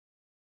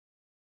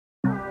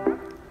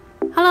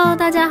Hello，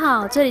 大家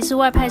好，这里是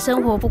外派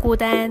生活不孤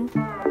单。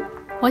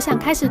我想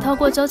开始透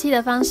过周期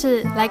的方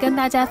式来跟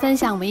大家分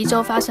享我们一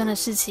周发生的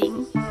事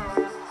情。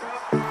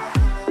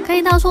可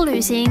以到处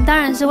旅行，当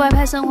然是外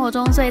派生活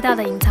中最大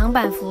的隐藏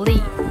版福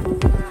利。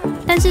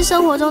但是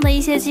生活中的一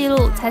些记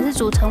录才是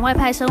组成外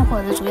派生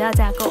活的主要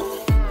架构。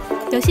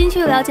有兴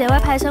趣了解外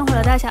派生活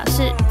的大小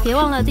事，别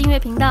忘了订阅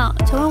频道，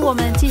成为我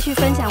们继续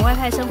分享外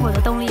派生活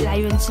的动力来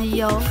源之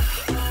一哦。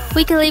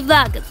Weekly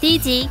Vlog 第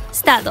1集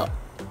Start。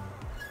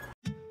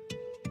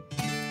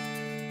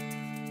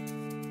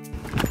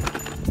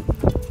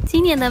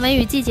今年的梅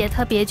雨季节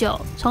特别久，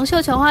从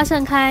绣球花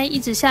盛开，一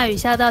直下雨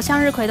下到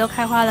向日葵都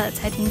开花了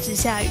才停止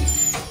下雨。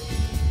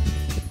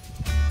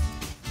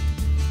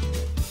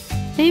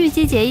梅雨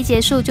季节一结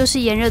束，就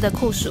是炎热的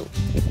酷暑。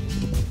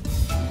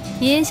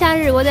炎炎夏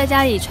日，窝在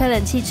家里吹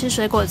冷气吃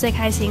水果最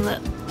开心了。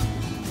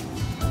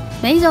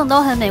每一种都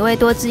很美味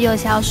多汁又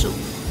消暑。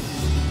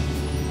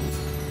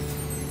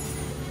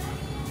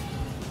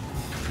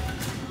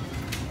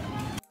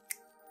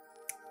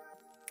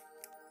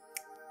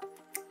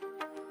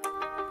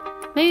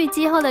梅雨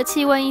季后的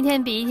气温一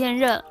天比一天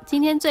热，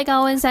今天最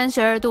高温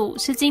32度，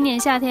是今年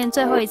夏天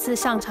最后一次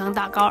上场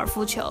打高尔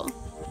夫球。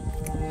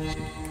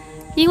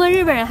因为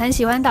日本人很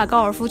喜欢打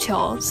高尔夫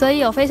球，所以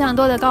有非常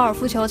多的高尔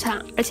夫球场，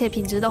而且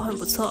品质都很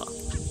不错。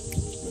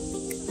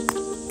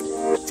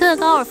这个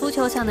高尔夫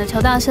球场的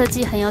球道设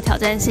计很有挑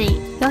战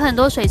性，有很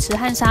多水池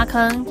和沙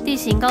坑，地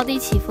形高低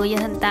起伏也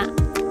很大。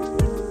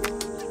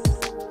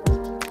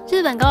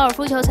日本高尔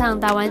夫球场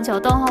打完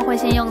9洞后会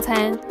先用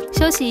餐，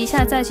休息一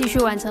下再继续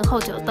完成后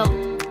9洞。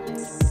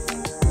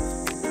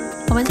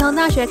我们从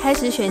大学开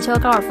始选修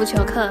高尔夫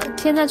球课，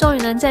现在终于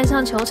能站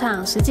上球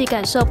场，实际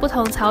感受不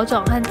同草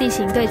种和地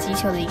形对击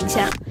球的影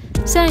响。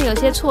虽然有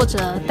些挫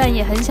折，但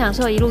也很享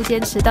受一路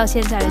坚持到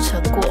现在的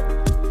成果。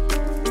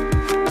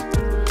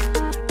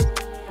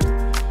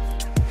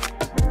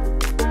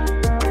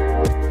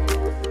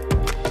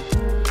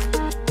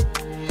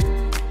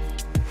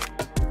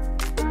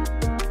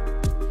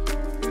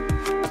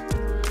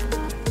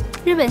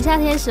日本夏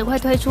天时会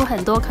推出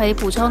很多可以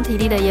补充体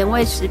力的盐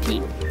味食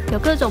品，有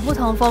各种不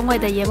同风味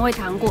的盐味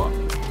糖果，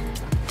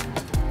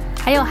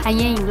还有含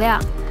盐饮料。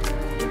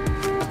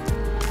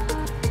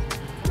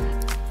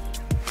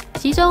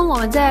其中我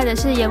们最爱的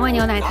是盐味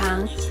牛奶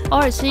糖，偶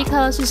尔吃一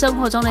颗是生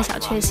活中的小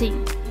确幸。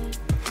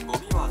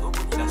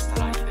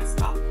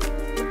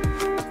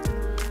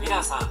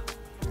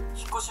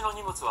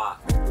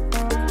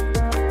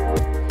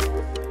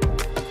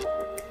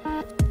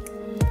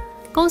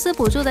公司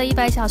补助的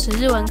100小时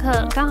日文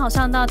课刚好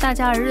上到大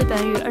家的日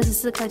本语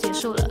24课结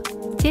束了，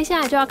接下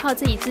来就要靠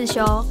自己自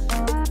修。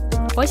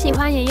我喜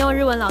欢沿用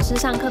日文老师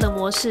上课的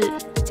模式，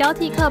交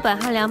替课本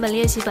和2本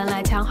练习本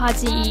来强化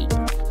记忆。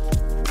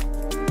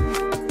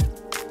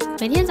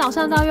每天早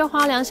上大约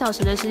花2小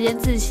时的时间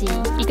自习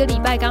，1个礼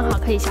拜刚好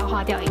可以消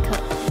化掉1课。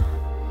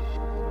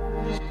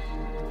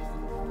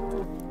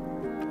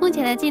目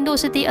前的进度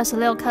是第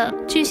26课，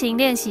句型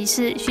练习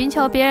是寻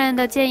求别人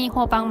的建议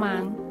或帮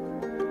忙。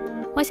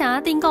我想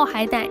要订购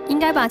海胆，应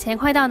该把钱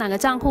汇到哪个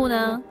账户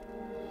呢？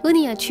ウ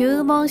ニは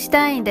注文し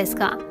たいんです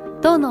が、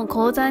どの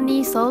口座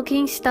に送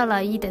金した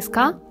らいいです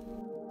か？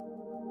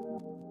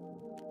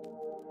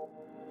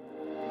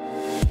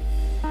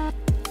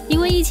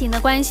因为疫情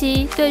的关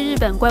系，对日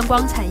本观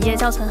光产业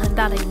造成很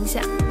大的影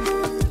响。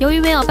由于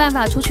没有办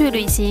法出去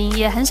旅行，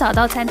也很少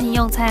到餐厅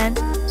用餐，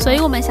所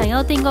以我们想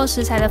用订购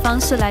食材的方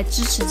式来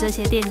支持这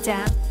些店家。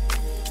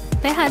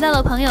北海道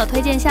的朋友推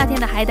荐夏天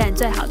的海胆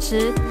最好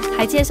吃，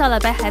还介绍了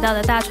北海道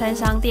的大川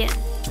商店。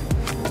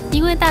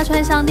因为大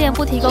川商店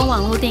不提供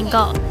网络订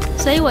购，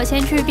所以我先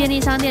去便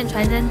利商店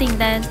传真订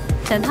单，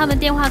等他们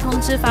电话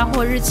通知发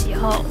货日期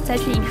后，再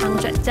去银行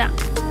转账。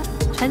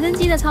传真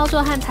机的操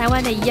作和台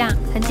湾的一样，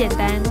很简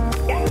单。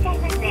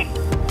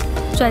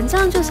转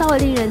账就稍微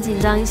令人紧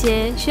张一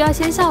些，需要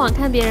先上网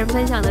看别人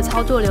分享的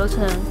操作流程，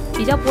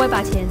比较不会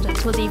把钱转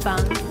错地方。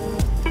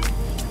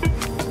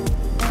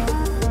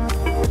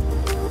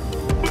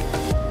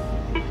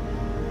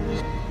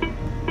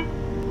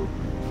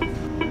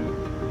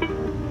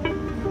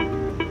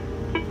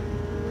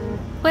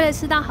为了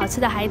吃到好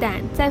吃的海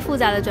胆，再复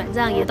杂的转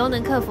账也都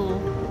能克服。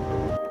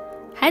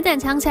海胆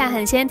尝起来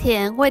很鲜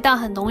甜，味道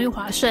很浓郁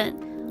滑顺。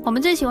我们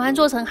最喜欢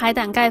做成海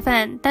胆盖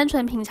饭，单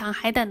纯品尝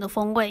海胆的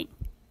风味。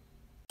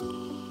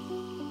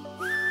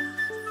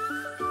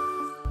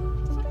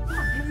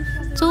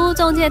租屋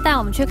中介带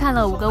我们去看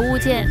了5个物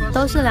件，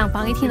都是2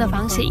房1厅的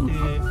房型。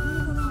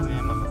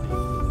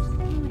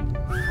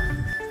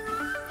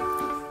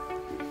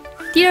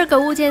第2个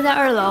物件在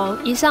2楼，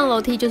一上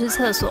楼梯就是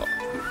厕所。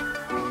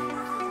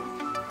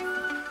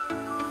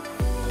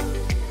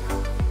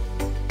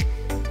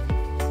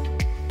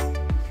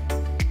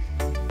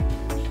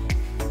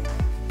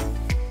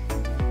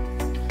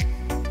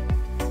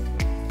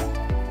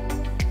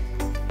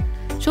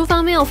厨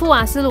房没有附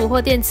瓦斯炉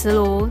或电磁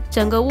炉，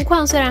整个屋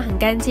况虽然很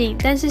干净，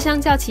但是相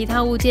较其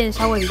他物件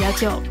稍微比较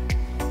旧。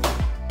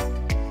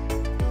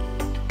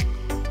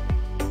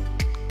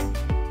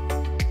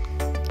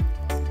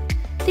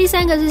第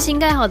3个是新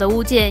盖好的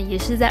物件，也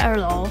是在2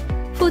楼，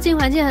附近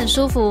环境很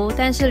舒服，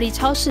但是离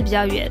超市比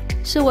较远，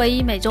是唯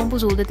一美中不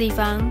足的地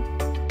方。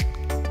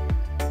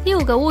第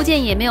5个物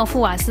件也没有附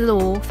瓦斯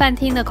炉，饭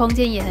厅的空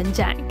间也很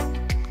窄，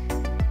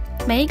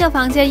每一个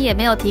房间也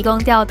没有提供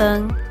吊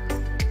灯，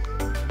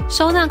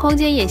收纳空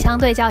间也相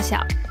对较小。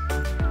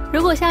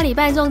如果下礼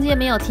拜中介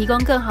没有提供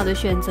更好的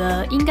选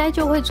择，应该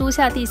就会租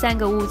下第3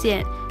个物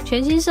件，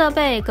全新设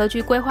备，格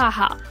局规划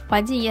好，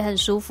环境也很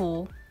舒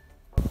服。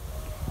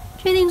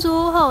确定租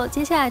屋后，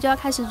接下来就要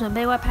开始准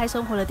备外派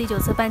生活的第9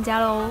次搬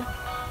家咯。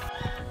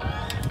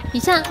以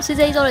上是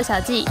这一周的小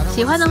记，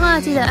喜欢的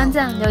话记得按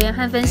赞、留言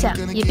和分享，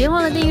也别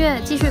忘了订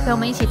阅，继续陪我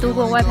们一起度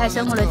过外派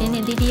生活的点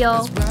点滴滴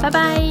哦。拜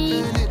拜。